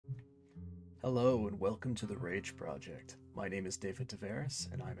Hello and welcome to the Rage Project. My name is David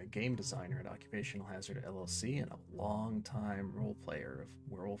Tavares, and I'm a game designer at Occupational Hazard LLC and a long-time role player of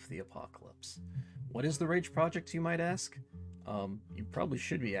Werewolf the Apocalypse. What is the Rage Project, you might ask? You probably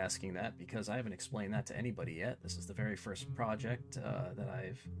should be asking that because I haven't explained that to anybody yet. This is the very first project that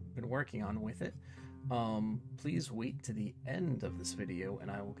I've been working on with it. Please wait to the end of this video and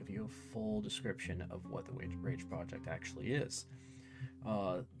I will give you a full description of what the Rage Project actually is.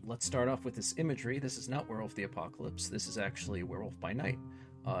 Let's start off with this imagery. This is not Werewolf the Apocalypse. This is actually Werewolf by Night.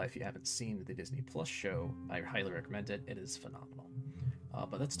 If you haven't seen the Disney Plus show, I highly recommend it. It is phenomenal.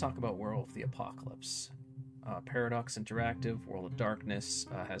 But let's talk about Werewolf the Apocalypse. Paradox Interactive, World of Darkness,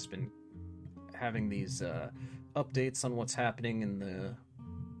 has been having these updates on what's happening in the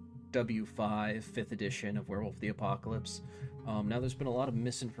W5 5th edition of Werewolf the Apocalypse. Now there's been a lot of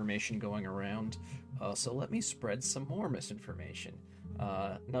misinformation going around, so let me spread some more misinformation.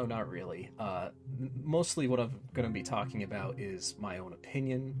 No, not really. Mostly what I'm going to be talking about is my own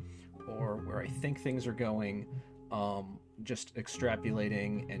opinion, or where I think things are going, just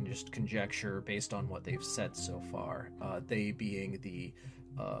extrapolating and just conjecture based on what they've said so far. They being the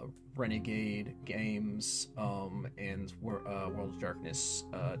Renegade Games and World of Darkness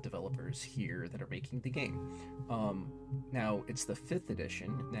developers here that are making the game. Now, it's the 5th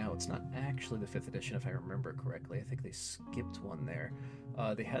edition. Now, it's not actually the 5th edition, if I remember correctly. I think they skipped one there.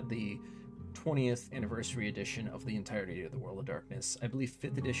 They had the 20th anniversary edition of the entirety of the World of Darkness. I believe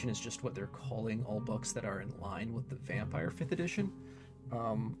 5th edition is just what they're calling all books that are in line with the Vampire 5th edition.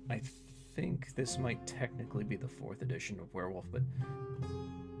 I think this might technically be the 4th edition of Werewolf, but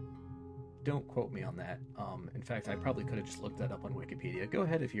don't quote me on that. In fact, I probably could have just looked that up on Wikipedia. Go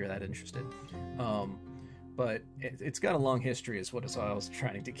ahead if you're that interested. But it's got a long history is what I was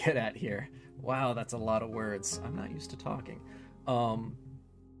trying to get at here. Wow, that's a lot of words. I'm not used to talking.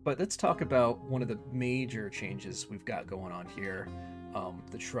 But let's talk about one of the major changes we've got going on here,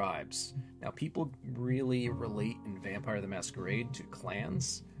 the tribes. Now, people really relate in Vampire the Masquerade to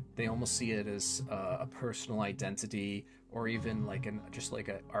clans. They almost see it as a personal identity, or even like just like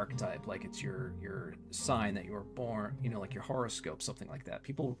an archetype, like it's your sign that you were born, like your horoscope, something like that.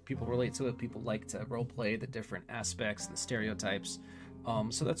 People relate to it. People like to role play the different aspects and the stereotypes.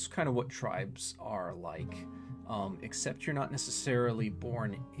 So that's kind of what tribes are like. Except you're not necessarily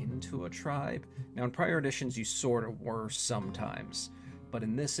born into a tribe. Now, in prior editions, you sort of were sometimes, but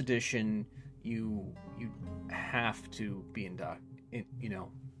in this edition, you have to be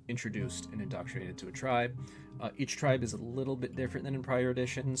introduced and indoctrinated to a tribe. Each tribe is a little bit different than in prior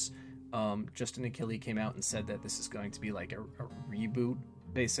editions. Justin Achille came out and said that this is going to be like a reboot,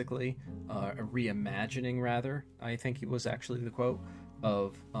 basically, a reimagining, rather. I think he was actually the quote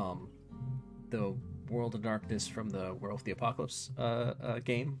of the World of Darkness from the Werewolf the Apocalypse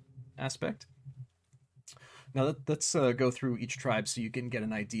game aspect. Now let's go through each tribe so you can get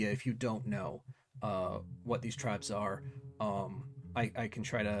an idea if you don't know what these tribes are. I can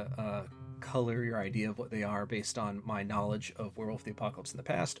try to color your idea of what they are based on my knowledge of Werewolf the Apocalypse in the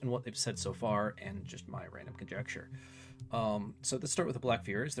past and what they've said so far and just my random conjecture. So let's start with the Black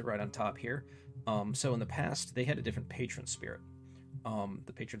Furies. They're right on top here. So in the past, they had a different patron spirit.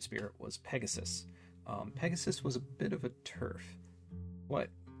 The patron spirit was Pegasus. Pegasus was a bit of a turf. What?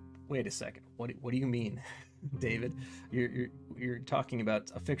 Wait a second. What do you mean, David? You're talking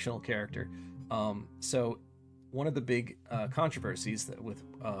about a fictional character. So one of the big controversies that with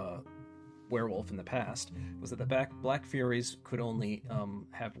Werewolf in the past was that the Black Furies could only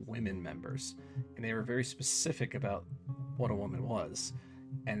have women members, and they were very specific about what a woman was.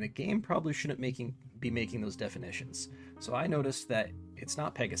 And the game probably shouldn't be making those definitions. So I noticed that it's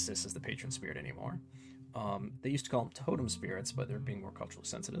not Pegasus as the patron spirit anymore. They used to call them totem spirits, but they're being more culturally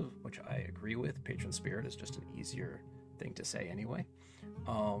sensitive, which I agree with. Patron spirit is just an easier thing to say anyway.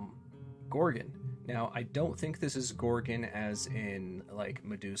 Gorgon. Now, I don't think this is Gorgon as in like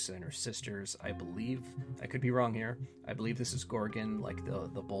Medusa and her sisters. I believe, I could be wrong here, I believe this is Gorgon, like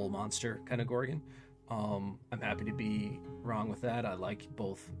the bull monster kind of Gorgon. I'm happy to be wrong with that. I like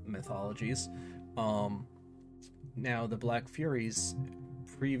both mythologies. Now, the Black Furies,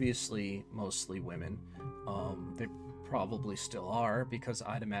 previously mostly women, they probably still are, because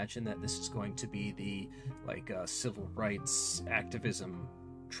I'd imagine that this is going to be the civil rights activism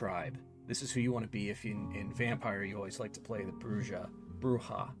tribe. This is who you want to be if in Vampire you always like to play the Bruja,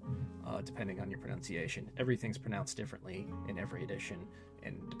 depending on your pronunciation. Everything's pronounced differently in every edition,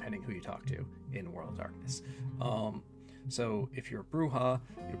 and depending who you talk to in World of Darkness. So if you're a Bruja,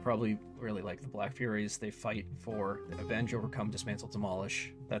 you probably really like the Black Furies. They fight for avenge, overcome, dismantle,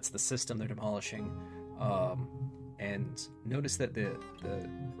 demolish. That's the system they're demolishing. And notice that the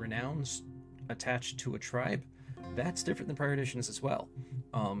renowns attached to a tribe, that's different than prior editions as well.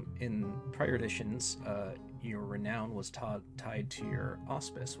 In prior editions, your renown was tied to your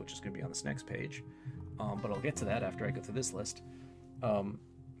auspice, which is going to be on this next page, but I'll get to that after I go through this list. Now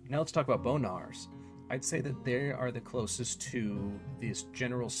let's talk about Bonars. I'd say that they are the closest to this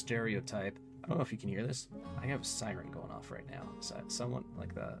general stereotype. I don't know if you can hear this. I have a siren going off right now. Is that someone,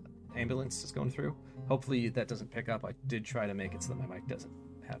 like the ambulance is going through? Hopefully that doesn't pick up. I did try to make it so that my mic doesn't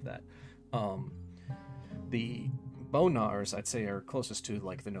have that. The Bonars, I'd say, are closest to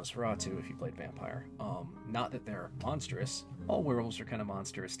like the Nosferatu if you played Vampire. Not that they're monstrous. All werewolves are kind of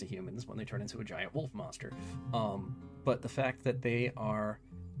monstrous to humans when they turn into a giant wolf monster. But the fact that they are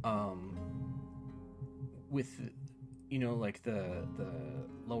with, you know, like the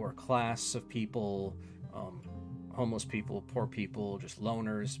lower class of people, homeless people, poor people, just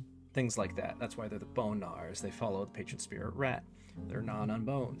loners, things like that. That's why they're the Bonars. They follow the patron spirit rat. They're on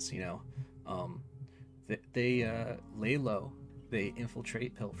bones, you know. They lay low, they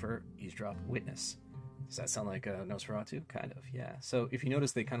infiltrate, pilfer, eavesdrop, witness. Does that sound like a Nosferatu? Kind of, yeah. So if you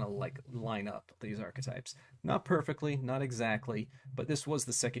notice, they kind of like line up these archetypes. Not perfectly, not exactly, but this was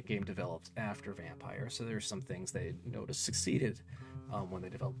the second game developed after Vampire, so there's some things they noticed succeeded when they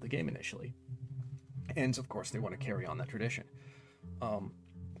developed the game initially. And of course, they want to carry on that tradition.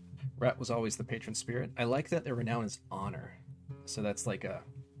 Rat was always the patron spirit. I like that their renown is honor. So that's like a,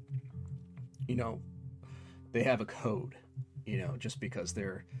 you know, they have a code, you know, just because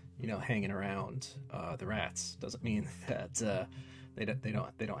they're, you know, hanging around the rats doesn't mean that they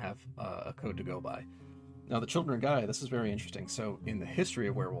don't have a code to go by. Now, the Children of Gaia, this is very interesting. So in the history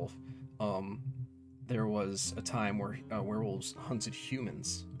of werewolf, there was a time where werewolves hunted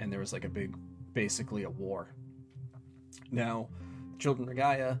humans, and there was like basically a war. Now, Children of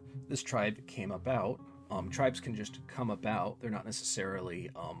Gaia, this tribe came about. Tribes can just come about. They're not necessarily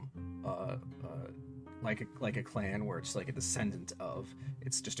like a clan where it's like a descendant of.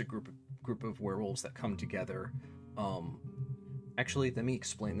 It's just a group of werewolves that come together. Actually, let me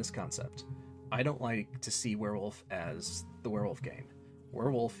explain this concept. I don't like to see werewolf as the werewolf game.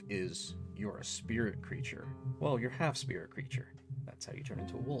 Werewolf is you're a spirit creature. Well, you're half spirit creature. That's how you turn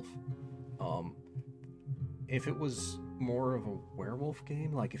into a wolf. If it was more of a werewolf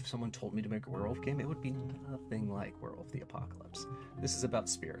game, like if someone told me to make a werewolf game, it would be nothing like Werewolf the Apocalypse. This is about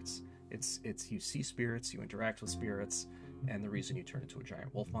spirits. It's you see spirits, you interact with spirits, and the reason you turn into a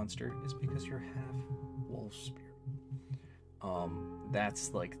giant wolf monster is because you're half wolf spirit.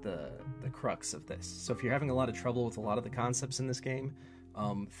 That's like the crux of this. So if you're having a lot of trouble with a lot of the concepts in this game,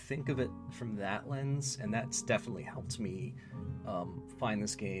 think of it from that lens, and that's definitely helped me find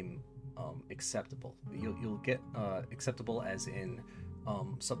this game acceptable. You'll get acceptable as in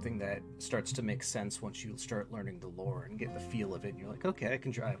something that starts to make sense once you start learning the lore and get the feel of it. And you're like, okay, I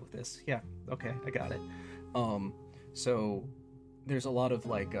can drive with this. Yeah, okay, I got it. So there's a lot of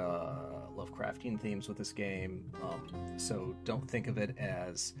like Lovecraftian themes with this game. So don't think of it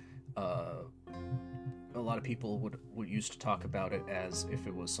as a lot of people would used to talk about it as if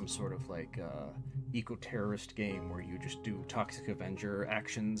it was some sort of like eco-terrorist game where you just do Toxic Avenger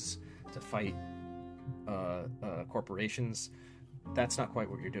actions to fight corporations. That's not quite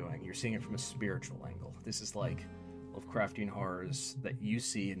what you're doing. You're seeing it from a spiritual angle. This is like Lovecraftian horrors that you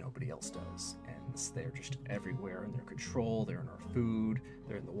see and nobody else does. And they're just everywhere in their control. They're in our food.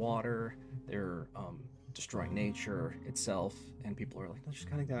 They're in the water. They're destroying nature itself. And people are like, they're just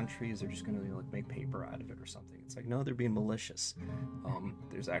cutting down trees. They're just going to like make paper out of it or something. It's like, no, they're being malicious.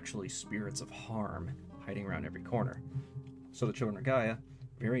 There's actually spirits of harm hiding around every corner. So the Children of Gaia,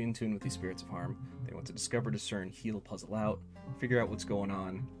 very in tune with these spirits of harm. They want to discover, discern, heal, puzzle out, figure out what's going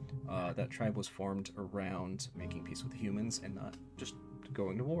on. That tribe was formed around making peace with humans and not just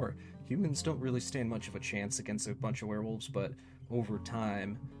going to war. Humans don't really stand much of a chance against a bunch of werewolves, but over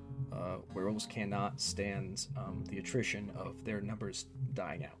time, werewolves cannot stand the attrition of their numbers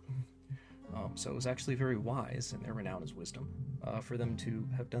dying out. So it was actually very wise, and their renown is wisdom, for them to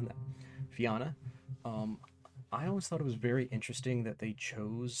have done that. Fianna, I always thought it was very interesting that they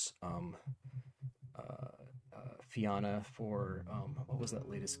chose Fianna for, what was that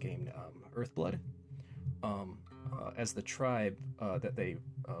latest game, Earthblood, as the tribe that they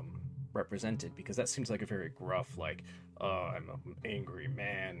represented, because that seems like a very gruff, like, I'm an angry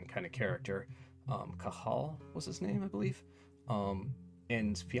man kind of character. Kahal was his name, I believe.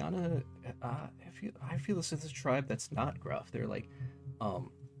 And Fianna, I feel this is a tribe that's not gruff. They're like,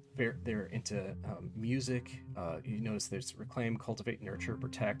 they're into music. You notice there's reclaim, cultivate, nurture,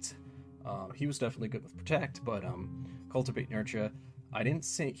 protect. He was definitely good with protect, but cultivate, nurture. I didn't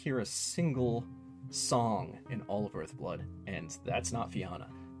hear a single song in all of Earthblood, and that's not Fianna.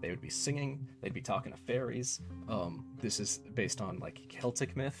 They would be singing. They'd be talking to fairies. This is based on like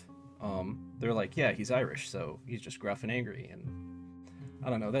Celtic myth. They're like, yeah, he's Irish, so he's just gruff and angry, and I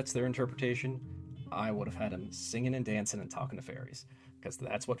don't know. That's their interpretation. I would have had him singing and dancing and talking to fairies, because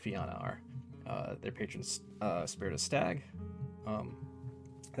that's what Fianna are. Their patron spirit is stag.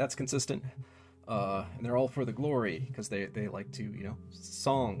 That's consistent. And they're all for the glory, because they like to, you know,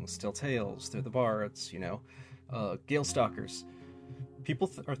 songs, tell tales. They're the bards, you know. Gale Stalkers.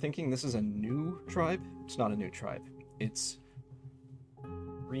 People are thinking this is a new tribe. It's not a new tribe. It's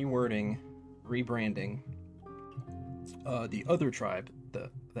rewording, rebranding the other tribe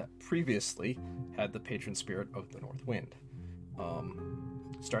that previously had the patron spirit of the North Wind.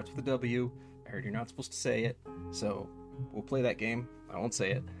 Starts with a W. I heard you're not supposed to say it, so we'll play that game. I won't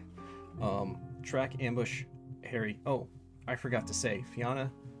say it. Track, ambush, Harry. Oh, I forgot to say,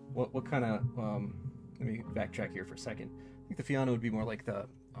 Fianna. What kind of? Let me backtrack here for a second. I think the Fianna would be more like the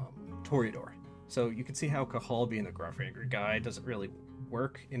Toreador. So you can see how Cahal being the gruff, angry guy doesn't really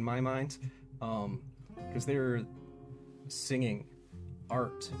work in my mind, because they're singing,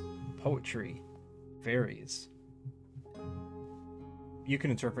 art, poetry, fairies. You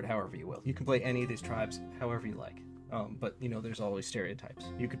can interpret however you will. You can play any of these tribes however you like. But, you know, there's always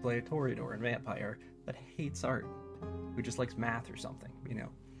stereotypes. You could play a Toreador and vampire that hates art, who just likes math or something, you know.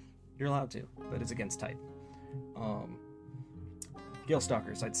 You're allowed to, but it's against type. Gale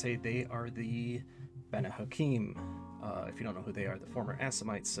Stalkers, I'd say they are the Bene Hakim. If you don't know who they are, the former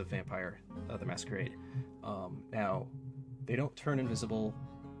Assamites of Vampire the Masquerade. Now, they don't turn invisible.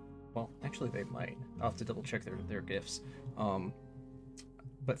 Well, actually they might. I'll have to double check their gifts.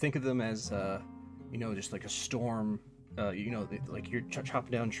 But think of them as, you know, just like a storm. You know, like you're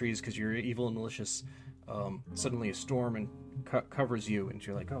chopping down trees because you're evil and malicious. Suddenly a storm and covers you, and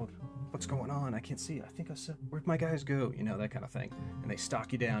you're like, oh, what's going on? I can't see. I think I said, where'd my guys go? You know, that kind of thing. And they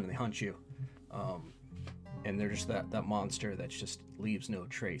stalk you down and they hunt you. And they're just that monster that just leaves no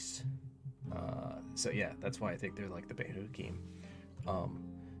trace. So yeah, that's why I think they're like the Bene Hakim.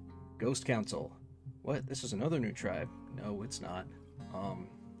 Ghost Council. What? This is another new tribe. No, it's not.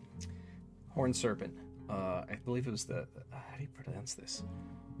 Horned Serpent. I believe it was the how do you pronounce this?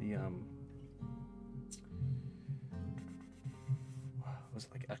 The was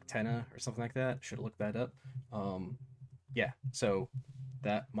it like Actena or something like that? Should have looked that up. Yeah, so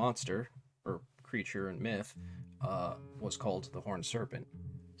that monster or creature in myth was called the Horned Serpent.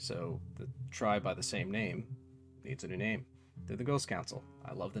 So the tribe by the same name needs a new name. They're the Ghost Council.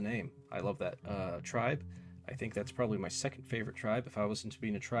 I love the name. I love that tribe. I think that's probably my second favorite tribe. If I was into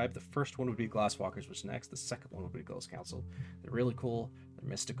being a tribe, the first one would be Glasswalkers, was next. The second one would be Ghost Council. They're really cool. They're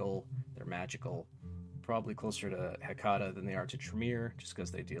mystical. They're magical. Probably closer to Hecata than they are to Tremere, just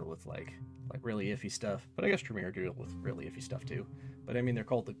because they deal with like really iffy stuff. But I guess Tremere deal with really iffy stuff too. But I mean, they're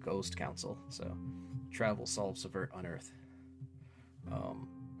called the Ghost Council. So travel, solve, subvert, unearth.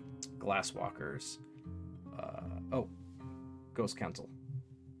 Glasswalkers. Ghost Council.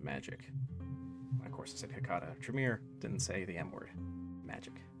 Magic. Of course, I said Hecata. Tremere didn't say the M word.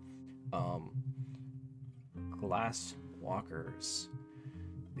 Magic. Glasswalkers.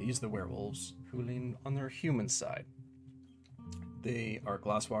 These are the werewolves who lean on their human side. They are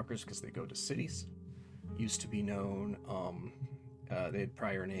glasswalkers because they go to cities. Used to be known, they had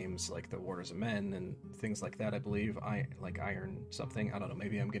prior names like the Warders of Men and things like that, I believe. Like Iron something. I don't know,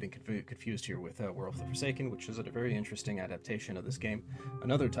 maybe I'm getting confused here with Werewolf the Forsaken, which is a very interesting adaptation of this game.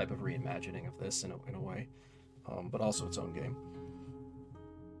 Another type of reimagining of this in a way, but also its own game.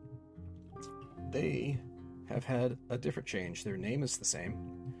 They have had a different change. Their name is the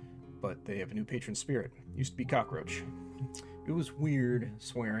same, but they have a new patron spirit. Used to be Cockroach. It was weird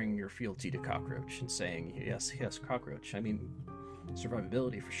swearing your fealty to Cockroach and saying, yes, Cockroach. I mean,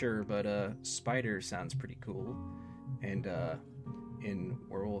 survivability for sure, but Spider sounds pretty cool. And in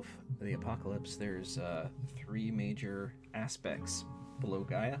Werewolf the Apocalypse, there's 3 major aspects below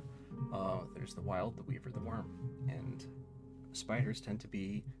Gaia. There's the Wild, the Weaver, the Worm. And spiders tend to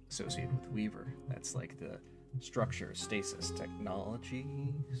be associated with Weaver. That's like the structure, stasis,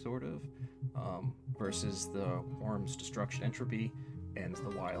 technology, sort of, versus the Worm's destruction, entropy, and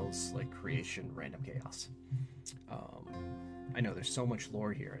the Wild's like creation, random chaos. I know there's so much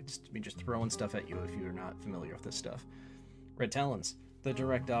lore here. It's just throwing stuff at you if you're not familiar with this stuff. Red Talons, the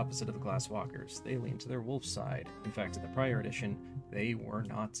direct opposite of the Glasswalkers. They lean to their wolf side. In fact, in the prior edition, they were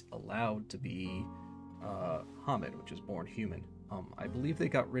not allowed to be Hamid, which is born human. I believe they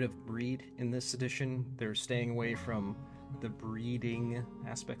got rid of breed in this edition. They're staying away from the breeding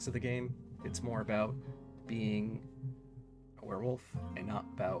aspects of the game. It's more about being a werewolf and not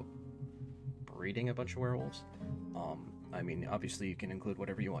about breeding a bunch of werewolves. I mean, obviously you can include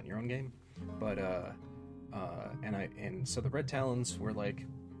whatever you want in your own game, but and so the Red Talons were like,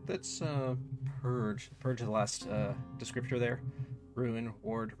 let's purge the last descriptor there, ruin,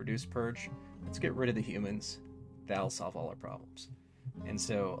 ward, reduce, purge. Let's get rid of the humans. That'll solve all our problems. And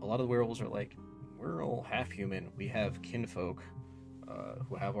so a lot of the werewolves are like, we're all half human. We have kinfolk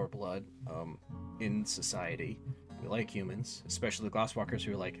who have our blood in society. We like humans, especially the Glasswalkers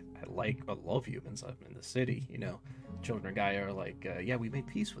who are like, I love humans. I'm in the city, you know. Children of Gaia are like, yeah, we made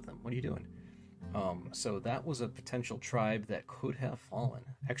peace with them. What are you doing? So that was a potential tribe that could have fallen.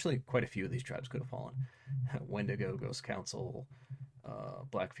 Actually, quite a few of these tribes could have fallen. Wendigo, Ghost Council,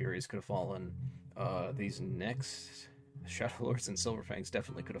 Black Furies could have fallen. These next Shadow Lords and Silverfangs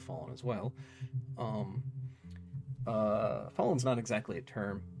definitely could have fallen as well. Fallen's not exactly a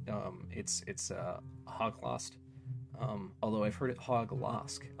term. It's Hoglost. Although I've heard it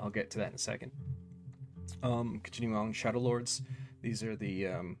Hoglosk. I'll get to that in a second. Continuing on, Shadow Lords. These are the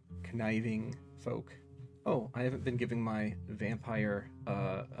conniving folk. Oh, I haven't been giving my vampire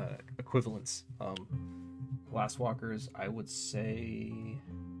equivalents. Glasswalkers, I would say...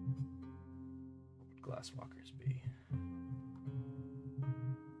 What would Glasswalkers be?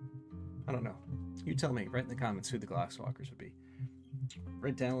 I don't know. You tell me, right in the comments who the Glasswalkers would be.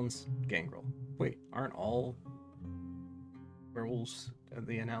 Red Talons, Gangrel. Wait, aren't all werewolves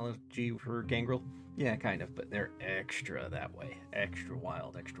the analogy for Gangrel? Yeah, kind of, but they're extra that way. Extra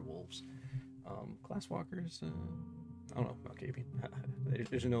wild, extra wolves. Glasswalkers, I don't know. Okay,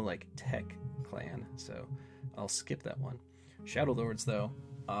 there's no, like, tech clan, so I'll skip that one. Shadow Lords, though,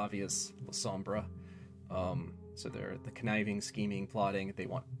 obvious, La Sombra. So they're the conniving, scheming, plotting. They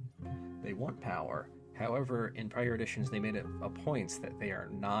want power. However, in prior editions, they made it a point that they are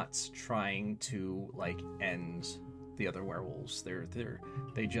not trying to, like, end the other werewolves.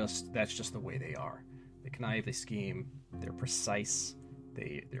 That's just the way they are. They connive, they scheme, they're precise,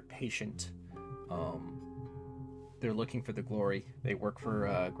 they're patient. They're looking for the glory. They work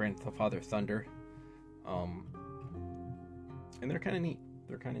for Grandfather Thunder. And they're kind of neat.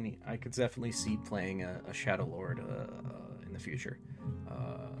 I could definitely see playing a Shadow Lord in the future.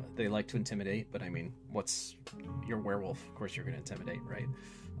 They like to intimidate, but I mean, what's your werewolf? Of course you're going to intimidate, right?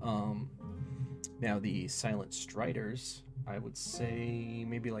 Now the Silent Striders, I would say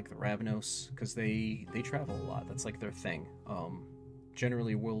maybe like the Ravenos, because they travel a lot. That's like their thing.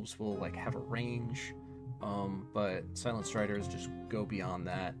 Generally, wolves will like have a range, but Silent Striders just go beyond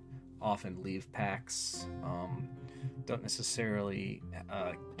that. Often leave packs. Don't necessarily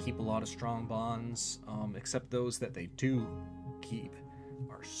keep a lot of strong bonds, except those that they do keep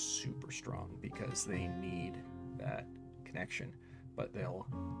are super strong because they need that connection. But they'll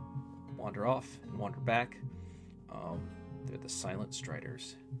wander off and wander back. They're the Silent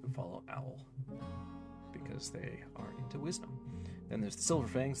Striders who follow Owl because they are into wisdom. Then there's the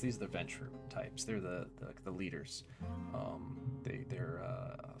Silverfangs. These are the Venture types. They're the leaders.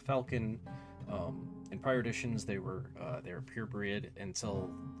 They're Falcon. In prior editions, they were purebred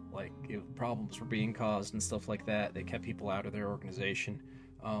until like problems were being caused and stuff like that. They kept people out of their organization.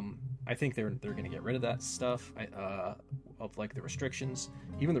 I think they're going to get rid of that stuff of like the restrictions.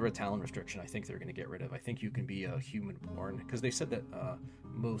 Even the Red Talon restriction, I think they're going to get rid of. I think you can be a human-born because they said that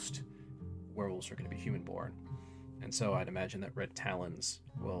most werewolves are going to be human-born. And so I'd imagine that Red Talons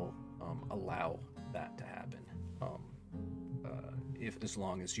will allow that to happen. As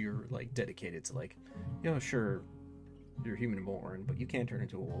long as you're like dedicated to like, sure, you're human born, but you can't turn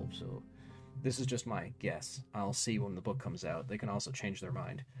into a wolf. So this is just my guess. I'll see when the book comes out. They can also change their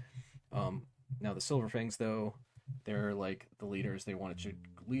mind. Now the Silverfangs, though, they're like the leaders. They wanted to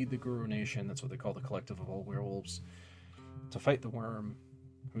lead the Guru Nation. That's what they call the collective of all werewolves, to fight the worm,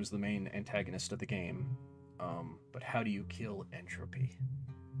 who's the main antagonist of the game. But how do you kill entropy?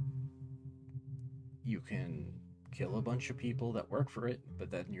 You can kill a bunch of people that work for it,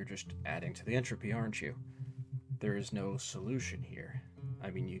 but then you're just adding to the entropy, aren't you? There is no solution here. I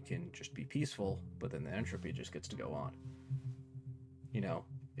mean, you can just be peaceful, but then the entropy just gets to go on.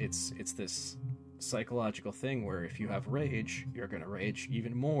 It's this psychological thing where if you have rage, you're going to rage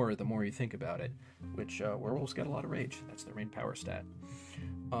even more the more you think about it, which werewolves get a lot of rage. That's their main power stat.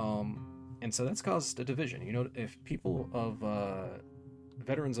 And so that's caused a division. If people of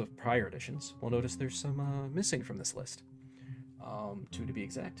veterans of prior editions will notice there's some missing from this list. Two to be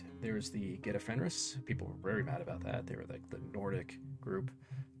exact. There's the Geta Fenris. People were very mad about that. They were like the Nordic group.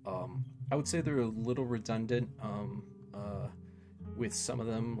 I would say they're a little redundant with some of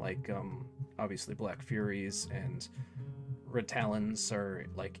them, like obviously Black Furies and Red Talons are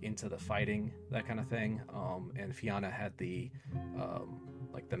like into the fighting, that kind of thing. And Fianna had the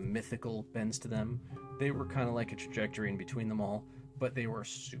like the mythical bends to them. they were kind of like a trajectory in between them all, but they were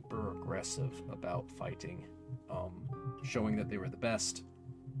super aggressive about fighting, showing that they were the best,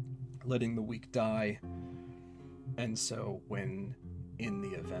 letting the weak die. And so when in the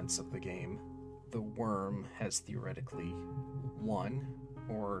events of the game, the worm has theoretically won,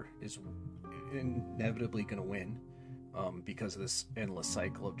 or is inevitably going to win, because of this endless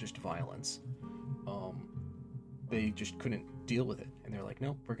cycle of just violence, they just couldn't deal with it. And they're like,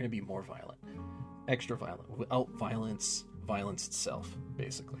 nope, we're going to be more violent. Extra violent. Without violence itself,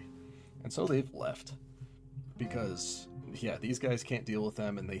 basically. And so they've left. Because, yeah, these guys can't deal with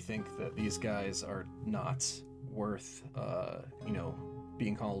them, and they think that these guys are not worth,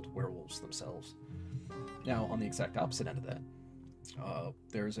 being called werewolves themselves. Now, on the exact opposite end of that,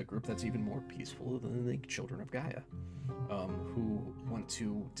 there's a group that's even more peaceful than the Children of Gaia, who want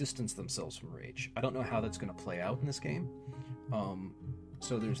to distance themselves from rage. I don't know how that's going to play out in this game.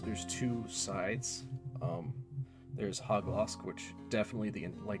 So there's two sides. There's Hoglosk, which definitely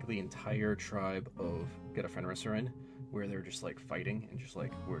the entire tribe of Get a Fenris are in, where they're just like fighting and just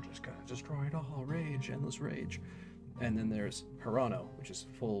like, we're just gonna destroy it all, rage, endless rage. And then there's Hirano, which is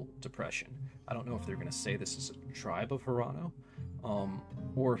full depression. I don't know if they're going to say this is a tribe of Hirano,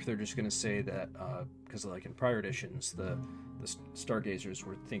 or if they're just going to say that, because like in prior editions, the Stargazers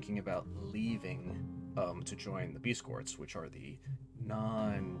were thinking about leaving to join the Beast Courts, which are the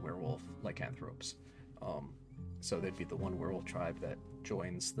non-werewolf lycanthropes. So they'd be the one werewolf tribe that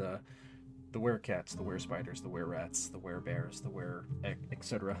joins the werecats, the were-spiders, the were-rats, the were-bears, the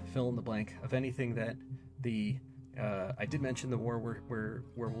etc. Fill in the blank of anything that the... I did mention the war where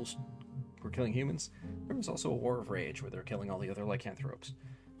werewolves were killing humans. There was also a war of rage where they're killing all the other lycanthropes.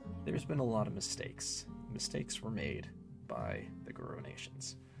 There's been a lot of mistakes. Mistakes were made by the Guru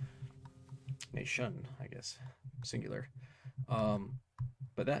nations. Nation, I guess, singular.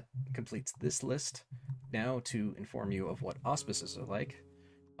 But that completes this list. Now to inform you of what auspices are like.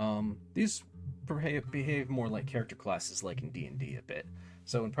 These behave more like character classes like in D&D a bit.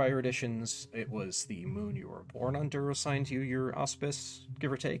 So in prior editions, it was the moon you were born under assigned you your auspice,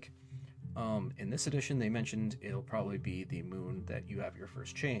 give or take. In this edition, they mentioned it'll probably be the moon that you have your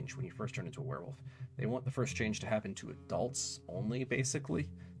first change when you first turn into a werewolf. They want the first change to happen to adults only, basically.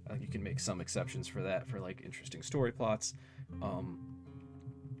 You can make some exceptions for that, for like interesting story plots.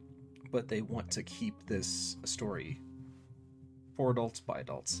 But they want to keep this a story for adults by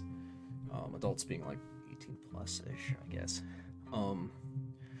adults. Adults being like 18 plus-ish, I guess.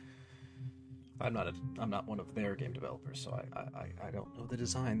 I'm not one of their game developers, so I don't know the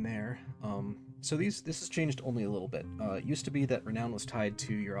design there. So this has changed only a little bit. It used to be that renown was tied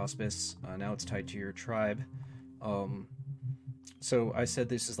to your auspice. Now it's tied to your tribe. So I said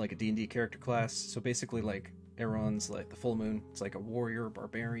this is like a D&D character class. So basically, like Aaron's like the full moon. It's like a warrior,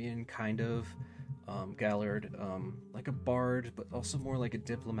 barbarian kind of. Gallard, like a bard, but also more like a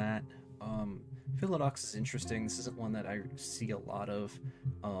diplomat. Philodox is interesting. This isn't one that I see a lot of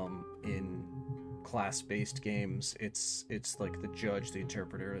in class-based games. It's like the judge, the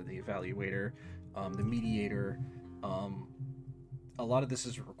interpreter, the evaluator, the mediator. A lot of this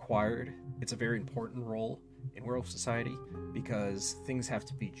is required. It's a very important role in werewolf society because things have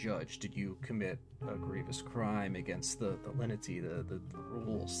to be judged. Did you commit a grievous crime against the lenity, the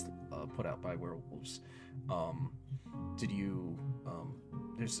rules put out by werewolves? Did you...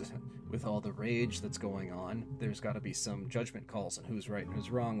 with all the rage that's going on, there's got to be some judgment calls on who's right and who's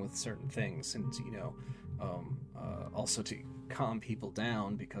wrong with certain things, and also to calm people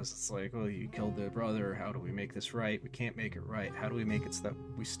down, because it's like, well, you killed their brother, how do we make this right? We can't make it right. How do we make it so that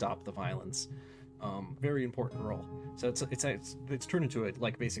we stop the violence? Very important role. So it's turned into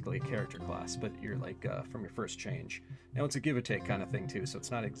basically a character class, but you're like from your first change. Now it's a give or take kind of thing too, so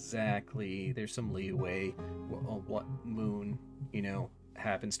it's not exactly, there's some leeway on what moon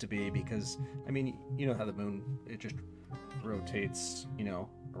happens to be, because I mean, you know how the moon, it just rotates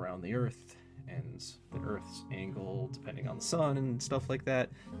around the earth, and the earth's angle depending on the sun and stuff like that.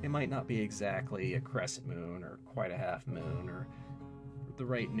 It might not be exactly a crescent moon or quite a half moon or the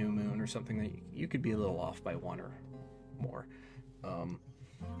right new moon or something. That you could be a little off by one or more.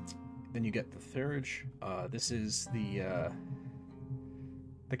 Then you get the third. This is the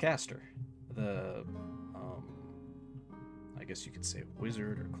caster, the I guess you could say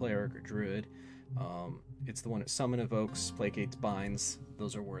wizard or cleric or druid. It's the one that summon, evokes, placates, binds.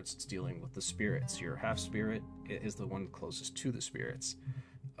 Those are words it's dealing with the spirits. Your half spirit is the one closest to the spirits.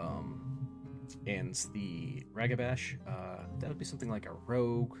 And the Ragabash, that would be something like a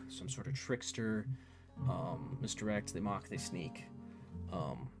rogue, some sort of trickster, misdirect, they mock, they sneak.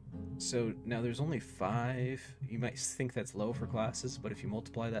 So now there's only 5. You might think that's low for classes, but if you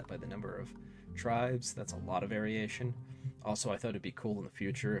multiply that by the number of tribes. That's a lot of variation. Also, I thought it'd be cool in the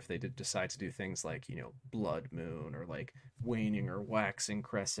future if they did decide to do things like, blood moon or like waning or waxing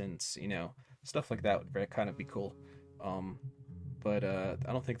crescents, stuff like that would kind of be cool. Um, but I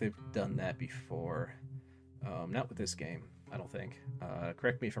don't think they've done that before. Not with this game, I don't think.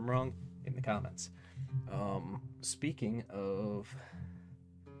 Correct me if I'm wrong in the comments. Speaking of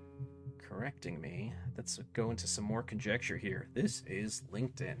correcting me, let's go into some more conjecture here. This is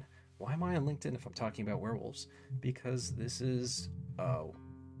LinkedIn. Why am I on LinkedIn if I'm talking about werewolves? Because this is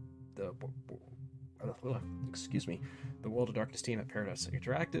the excuse me, the World of Darkness team at Paradise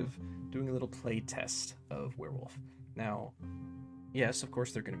Interactive doing a little play test of Werewolf. Now, yes, of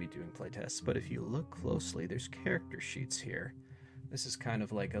course they're going to be doing play tests, but if you look closely, there's character sheets here. This is kind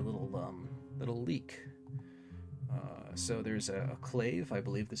of like a little leak. So there's a clave. I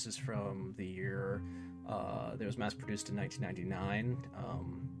believe this is from the year that was mass produced in 1999.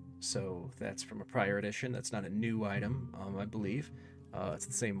 So that's from a prior edition. That's not a new item, I believe. It's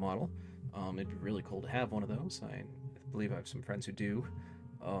the same model. It'd be really cool to have one of those. I believe I have some friends who do.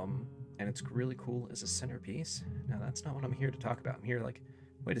 And it's really cool as a centerpiece. Now, that's not what I'm here to talk about. I'm here like,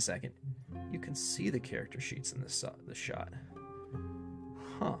 wait a second. You can see the character sheets in this shot.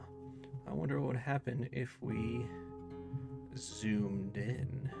 Huh. I wonder what would happen if we zoomed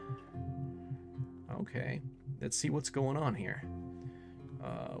in. Okay. Let's see what's going on here.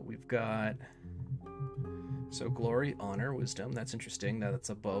 We've got... So glory, honor, wisdom. That's interesting. That's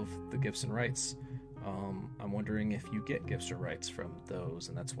above the gifts and rights. I'm wondering if you get gifts or rights from those,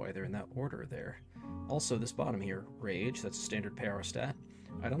 and that's why they're in that order there. Also, this bottom here, rage, that's a standard power stat.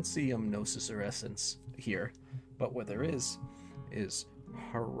 I don't see gnosis or essence here, but what there is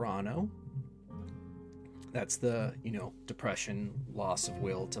Harano. That's the, depression, loss of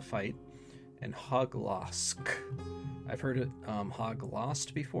will to fight. And Hoglosk. I've heard it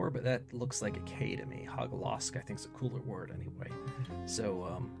Hoglost before, but that looks like a K to me. Hoglosk, I think, is a cooler word anyway.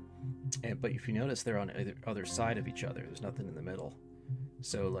 So, but if you notice, they're on either other side of each other. There's nothing in the middle.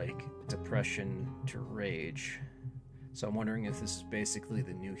 So, like, depression to rage. So I'm wondering if this is basically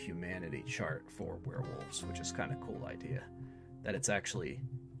the new humanity chart for werewolves, which is kind of a cool idea. That it's actually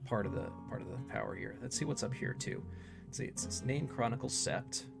part of the power here. Let's see what's up here too. Let's see, it's name Chronicle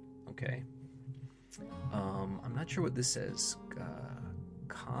Sept. Okay. I'm not sure what this says.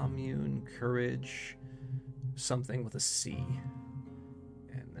 Commune, courage, something with a C.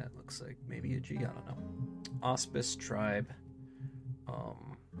 And that looks like maybe a G, I don't know. Auspice, tribe.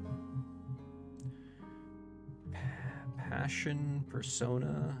 Passion,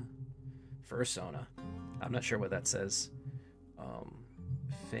 persona. I'm not sure what that says.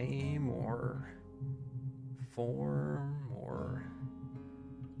 Fame or form, or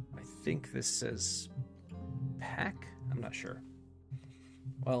I think this says pack? I'm not sure.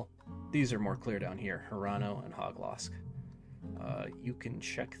 Well, these are more clear down here, Harano and Hoglosk. You can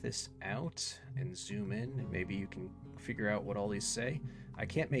check this out and zoom in, and maybe you can figure out what all these say. I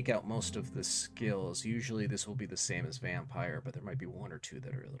can't make out most of the skills. Usually this will be the same as Vampire, but there might be one or two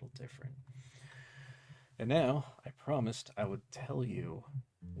that are a little different. And now, I promised I would tell you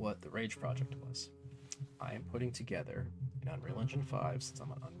what the Rage project was. I am putting together in Unreal Engine 5, since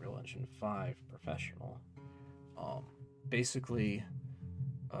I'm an Unreal Engine 5 professional. Basically,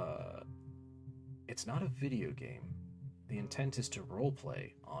 it's not a video game. The intent is to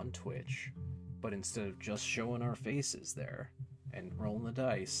roleplay on Twitch, but instead of just showing our faces there and rolling the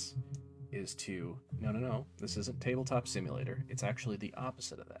dice, is to, no, this isn't Tabletop Simulator. It's actually the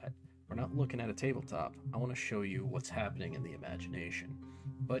opposite of that. We're not looking at a tabletop. I want to show you what's happening in the imagination,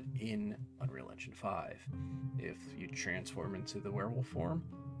 but in Unreal Engine 5. If you transform into the werewolf form,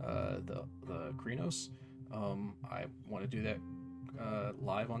 the Krynos, I want to do that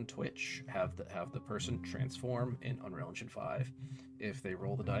live on Twitch. Have the person transform in Unreal Engine 5. If they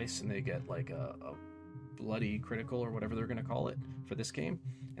roll the dice and they get like a bloody critical or whatever they're going to call it for this game,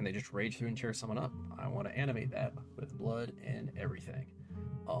 and they just rage through and tear someone up, I want to animate that with blood and everything.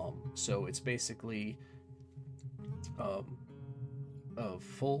 So it's basically a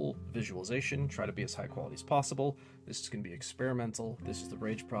full visualization, try to be as high quality as possible. This is going to be experimental. This is the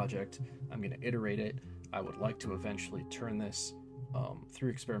Rage project. I'm going to iterate it. I would like to eventually turn this through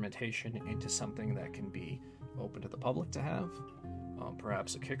experimentation into something that can be open to the public to have,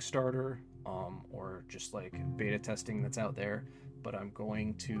 perhaps a Kickstarter, or just like beta testing that's out there. But I'm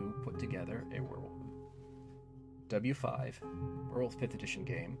going to put together a W5 Werewolf 5th Edition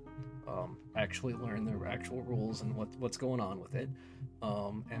game, actually learn the actual rules and what's going on with it,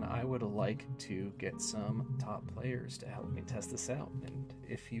 and I would like to get some top players to help me test this out. And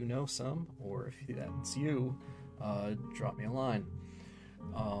if you know some, or if that's you, drop me a line.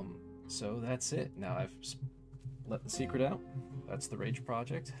 So that's it. Now I've let the secret out. That's the Rage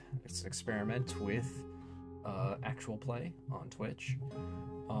Project. It's an experiment with actual play on Twitch.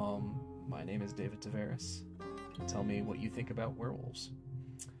 My name is David Tavares. Tell me what you think about werewolves.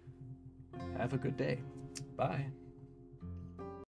 Have a good day. Bye.